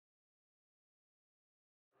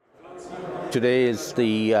Today is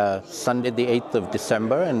the Sunday, the 8th of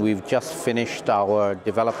December, and we've just finished our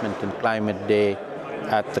Development and Climate Day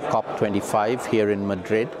at the COP25 here in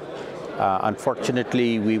Madrid.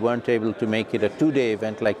 Unfortunately, we weren't able to make it a two-day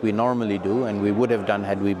event like we normally do, and we would have done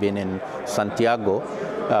had we been in Santiago,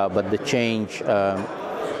 but the change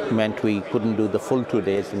meant we couldn't do the full 2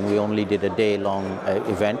 days, and we only did a day-long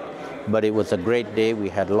event. But it was a great day. We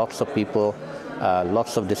had lots of people,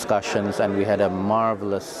 lots of discussions, and we had a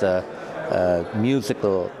marvelous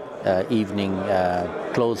musical evening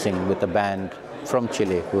closing with a band from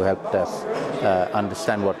Chile who helped us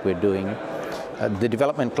understand what we're doing. The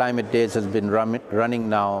Development Climate Days has been running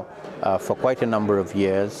now for quite a number of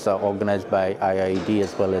years, organized by IIED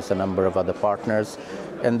as well as a number of other partners.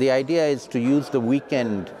 And the idea is to use the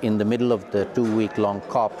weekend in the middle of the 2-week-long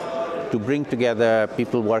COP to bring together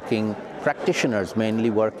people working, practitioners mainly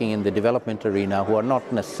working in the development arena who are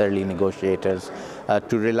not necessarily negotiators,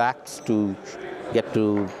 to relax, to get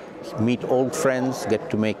to meet old friends, get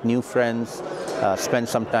to make new friends, spend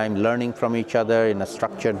some time learning from each other in a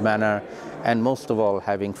structured manner, and most of all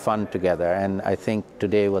having fun together. And I think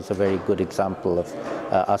today was a very good example of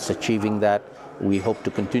us achieving that. We hope to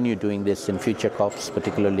continue doing this in future COPs,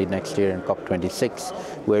 particularly next year in COP26,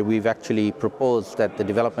 where we've actually proposed that the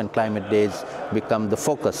Development Climate Days become the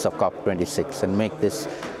focus of COP26 and make this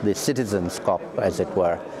the citizens' COP, as it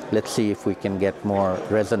were. Let's see if we can get more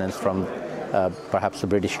resonance from perhaps the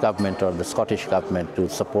British government or the Scottish government to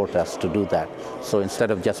support us to do that. So instead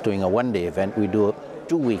of just doing a one-day event, we do a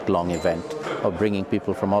 2-week-long event of bringing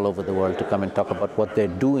people from all over the world to come and talk about what they're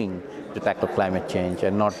doing to tackle climate change,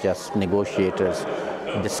 and not just negotiators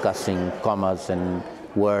discussing commas and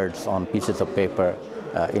words on pieces of paper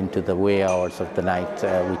into the wee hours of the night,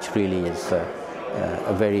 which really is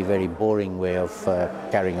a very, very boring way of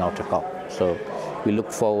carrying out a COP. So we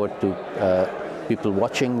look forward to people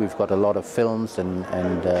watching. We've got a lot of films and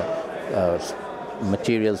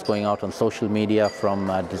materials going out on social media from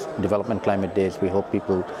Development Climate Days. We hope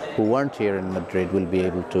people who weren't here in Madrid will be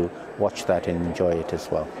able to watch that and enjoy it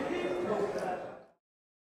as well.